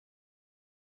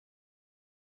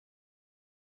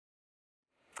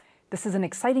This is an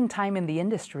exciting time in the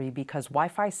industry because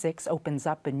Wi-Fi 6 opens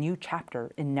up a new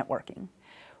chapter in networking.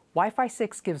 Wi-Fi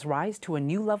 6 gives rise to a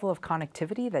new level of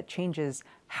connectivity that changes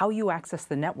how you access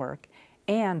the network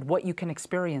and what you can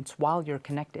experience while you're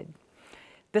connected.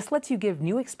 This lets you give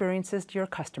new experiences to your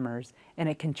customers, and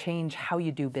it can change how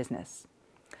you do business.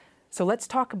 So let's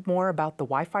talk more about the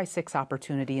Wi-Fi 6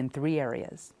 opportunity in 3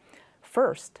 areas.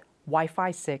 First,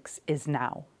 Wi-Fi 6 is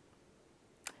now.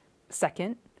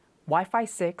 Second, Wi-Fi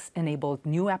 6 enables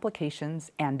new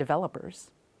applications and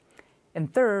developers.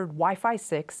 And third, Wi-Fi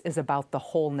 6 is about the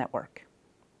whole network.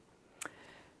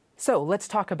 So let's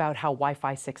talk about how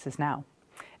Wi-Fi 6 is now.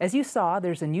 As you saw,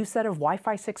 there's a new set of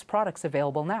Wi-Fi 6 products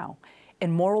available now,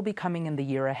 and more will be coming in the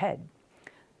year ahead.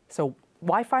 So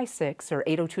Wi-Fi 6, or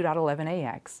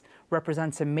 802.11ax,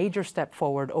 represents a major step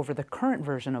forward over the current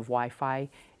version of Wi-Fi,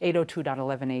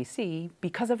 802.11ac,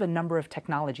 because of a number of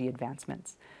technology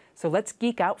advancements. So let's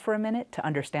geek out for a minute to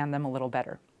understand them a little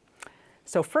better.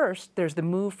 So first, there's the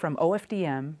move from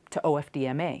OFDM to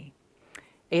OFDMA.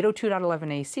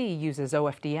 802.11ac uses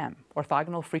OFDM,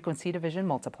 orthogonal frequency division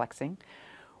multiplexing,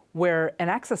 where an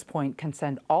access point can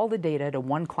send all the data to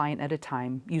one client at a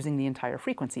time using the entire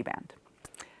frequency band.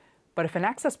 But if an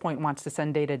access point wants to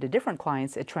send data to different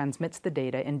clients, it transmits the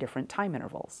data in different time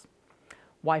intervals.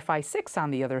 Wi-Fi 6, on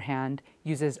the other hand,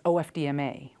 uses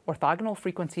OFDMA, orthogonal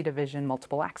frequency division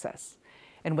multiple access.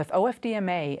 And with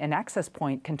OFDMA, an access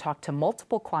point can talk to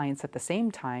multiple clients at the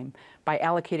same time by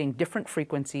allocating different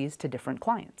frequencies to different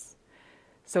clients.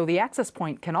 So the access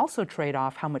point can also trade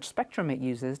off how much spectrum it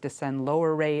uses to send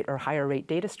lower rate or higher rate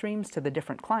data streams to the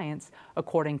different clients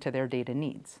according to their data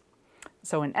needs.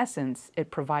 So in essence,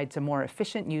 it provides a more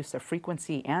efficient use of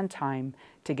frequency and time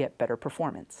to get better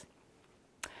performance.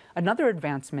 Another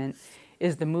advancement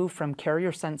is the move from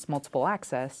carrier sense multiple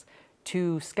access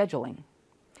to scheduling.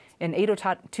 In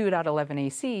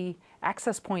 802.11ac,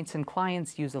 access points and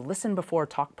clients use a listen before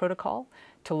talk protocol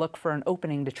to look for an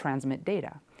opening to transmit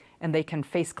data, and they can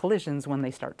face collisions when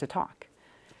they start to talk.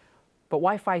 But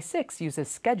Wi-Fi 6 uses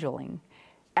scheduling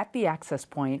at the access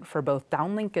point for both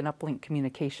downlink and uplink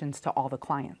communications to all the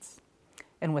clients.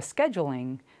 And with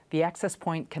scheduling, the access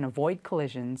point can avoid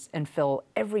collisions and fill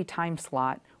every time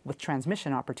slot with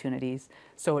transmission opportunities,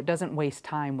 so it doesn't waste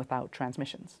time without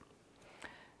transmissions.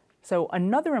 So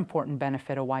another important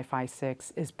benefit of Wi-Fi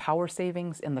 6 is power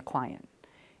savings in the client.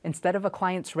 Instead of a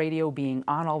client's radio being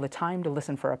on all the time to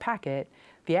listen for a packet,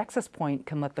 the access point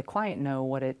can let the client know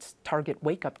what its target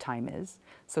wake-up time is,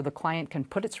 so the client can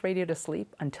put its radio to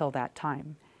sleep until that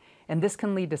time. And this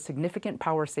can lead to significant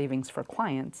power savings for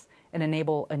clients and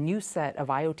enable a new set of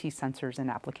IoT sensors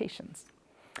and applications.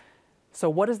 So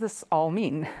what does this all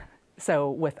mean? So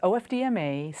with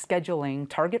OFDMA, scheduling,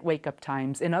 target wake-up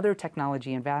times, and other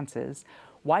technology advances,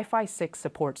 Wi-Fi 6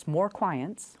 supports more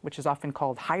clients, which is often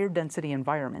called higher density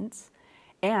environments,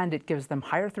 and it gives them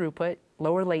higher throughput,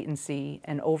 lower latency,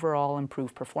 and overall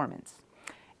improved performance.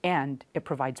 And it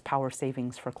provides power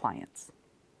savings for clients.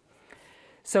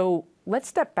 So let's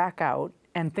step back out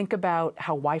and think about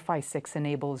how Wi-Fi 6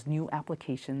 enables new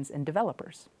applications and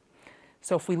developers.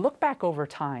 So if we look back over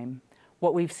time,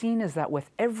 what we've seen is that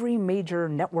with every major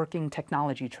networking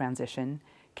technology transition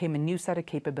came a new set of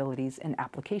capabilities and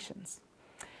applications.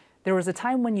 There was a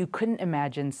time when you couldn't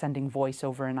imagine sending voice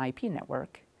over an IP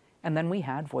network, and then we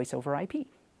had voice over IP.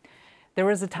 There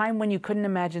was a time when you couldn't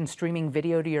imagine streaming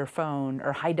video to your phone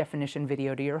or high-definition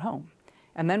video to your home,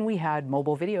 and then we had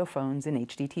mobile video phones and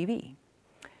HDTV.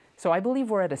 So I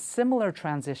believe we're at a similar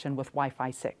transition with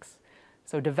Wi-Fi 6.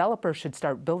 So developers should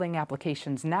start building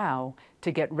applications now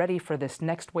to get ready for this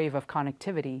next wave of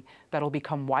connectivity that'll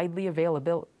become widely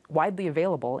available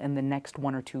in the next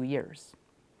 1 or 2 years.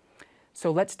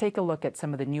 So let's take a look at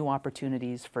some of the new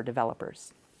opportunities for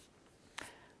developers.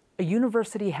 A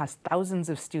university has thousands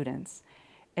of students,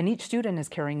 and each student is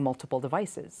carrying multiple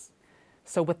devices.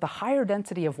 So with the higher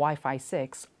density of Wi-Fi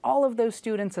 6, all of those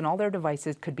students and all their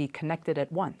devices could be connected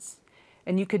at once.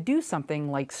 And you could do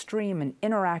something like stream an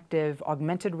interactive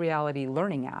augmented reality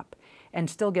learning app and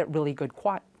still get really good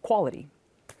quality.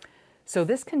 So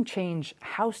this can change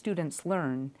how students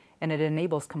learn, and it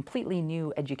enables completely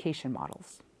new education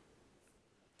models.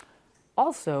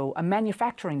 Also, a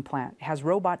manufacturing plant has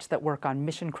robots that work on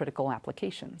mission-critical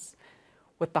applications.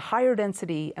 With the higher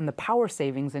density and the power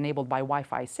savings enabled by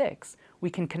Wi-Fi 6, we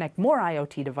can connect more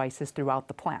IoT devices throughout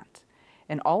the plant.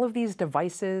 And all of these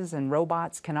devices and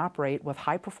robots can operate with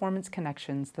high-performance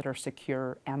connections that are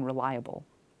secure and reliable.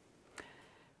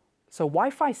 So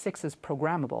Wi-Fi 6 is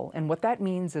programmable, and what that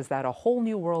means is that a whole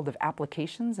new world of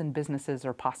applications and businesses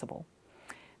are possible.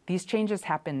 These changes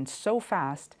happen so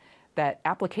fast that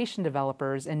application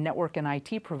developers and network and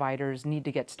IT providers need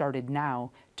to get started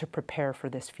now to prepare for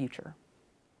this future.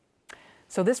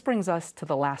 So this brings us to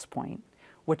the last point,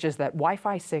 which is that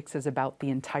Wi-Fi 6 is about the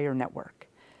entire network.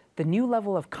 The new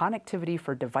level of connectivity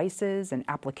for devices and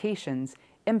applications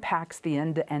impacts the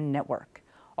end-to-end network,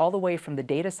 all the way from the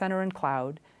data center and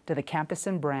cloud to the campus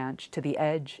and branch to the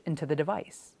edge and to the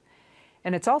device.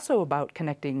 And it's also about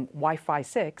connecting Wi-Fi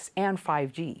 6 and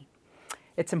 5G.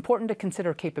 It's important to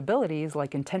consider capabilities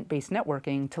like intent-based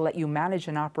networking to let you manage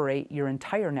and operate your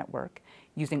entire network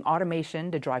using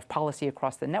automation to drive policy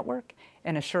across the network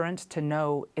and assurance to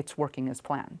know it's working as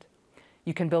planned.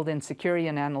 You can build in security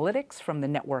and analytics from the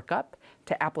network up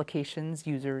to applications,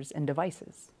 users, and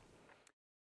devices.